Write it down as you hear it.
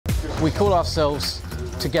We call ourselves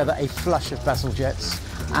together a flush of Bazalgettes,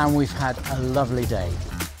 and we've had a lovely day.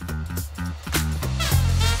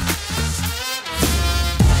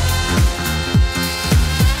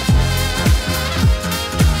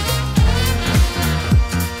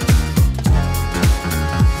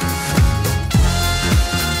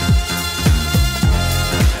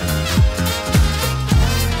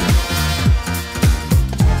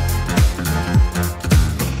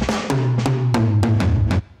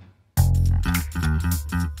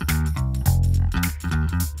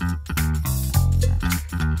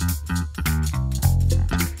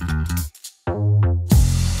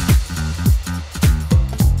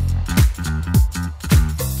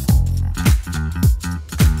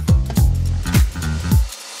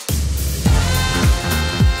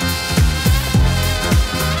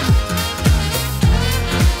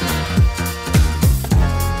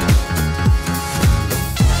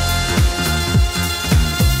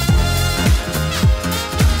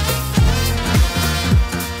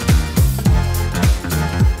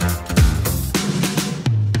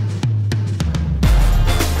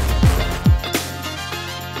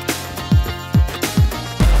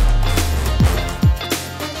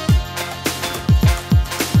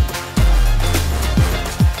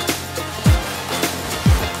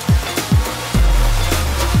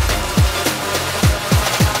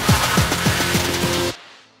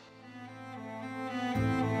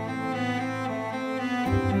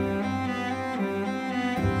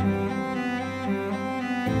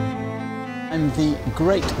 I'm the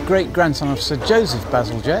great-great-grandson of Sir Joseph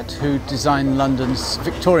Bazalgette, who designed London's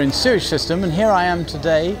Victorian sewage system, and here I am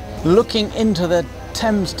today looking into the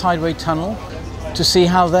Thames Tideway Tunnel to see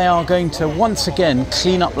how they are going to once again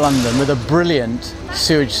clean up London with a brilliant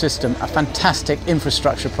sewage system, a fantastic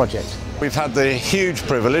infrastructure project. We've had the huge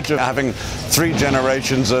privilege of having 3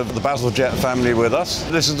 generations of the Bazalgette family with us.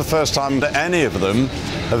 This is the first time that any of them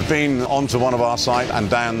have been onto one of our sites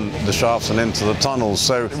and down the shafts and into the tunnels,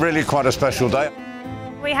 so really quite a special day.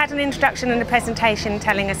 We had an introduction and a presentation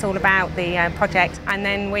telling us all about the project, and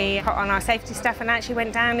then we put on our safety stuff and actually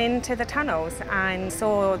went down into the tunnels and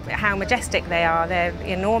saw how majestic they are. They're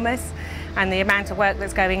enormous, and the amount of work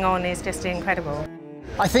that's going on is just incredible.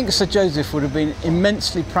 I think Sir Joseph would have been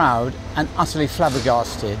immensely proud and utterly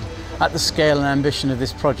flabbergasted at the scale and ambition of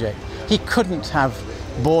this project. He couldn't have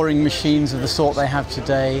boring machines of the sort they have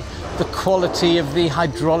today, the quality of the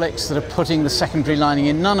hydraulics that are putting the secondary lining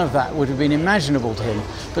in, none of that would have been imaginable to him.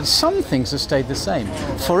 But some things have stayed the same.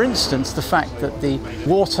 For instance, the fact that the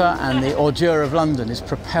water and the ordure of London is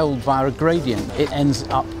propelled via a gradient. It ends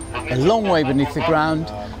up a long way beneath the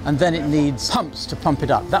ground, and then it needs pumps to pump it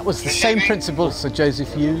up. That was the same principle Sir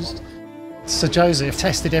Joseph used. Sir Joseph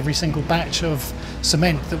tested every single batch of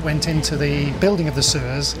cement that went into the building of the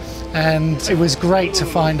sewers, and it was great to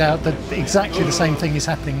find out that exactly the same thing is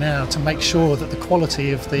happening now, to make sure that the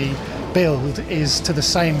quality of the build is to the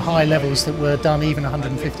same high levels that were done even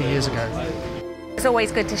 150 years ago. It's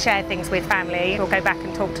always good to share things with family. We'll go back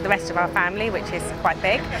and talk to the rest of our family, which is quite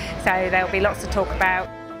big, so there'll be lots to talk about.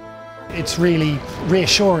 It's really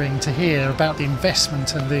reassuring to hear about the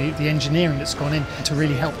investment and the engineering that's gone in to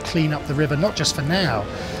really help clean up the river, not just for now,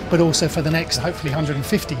 but also for the next, hopefully,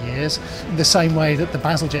 150 years, in the same way that the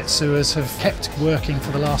Bazalgette sewers have kept working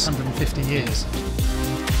for the last 150 years.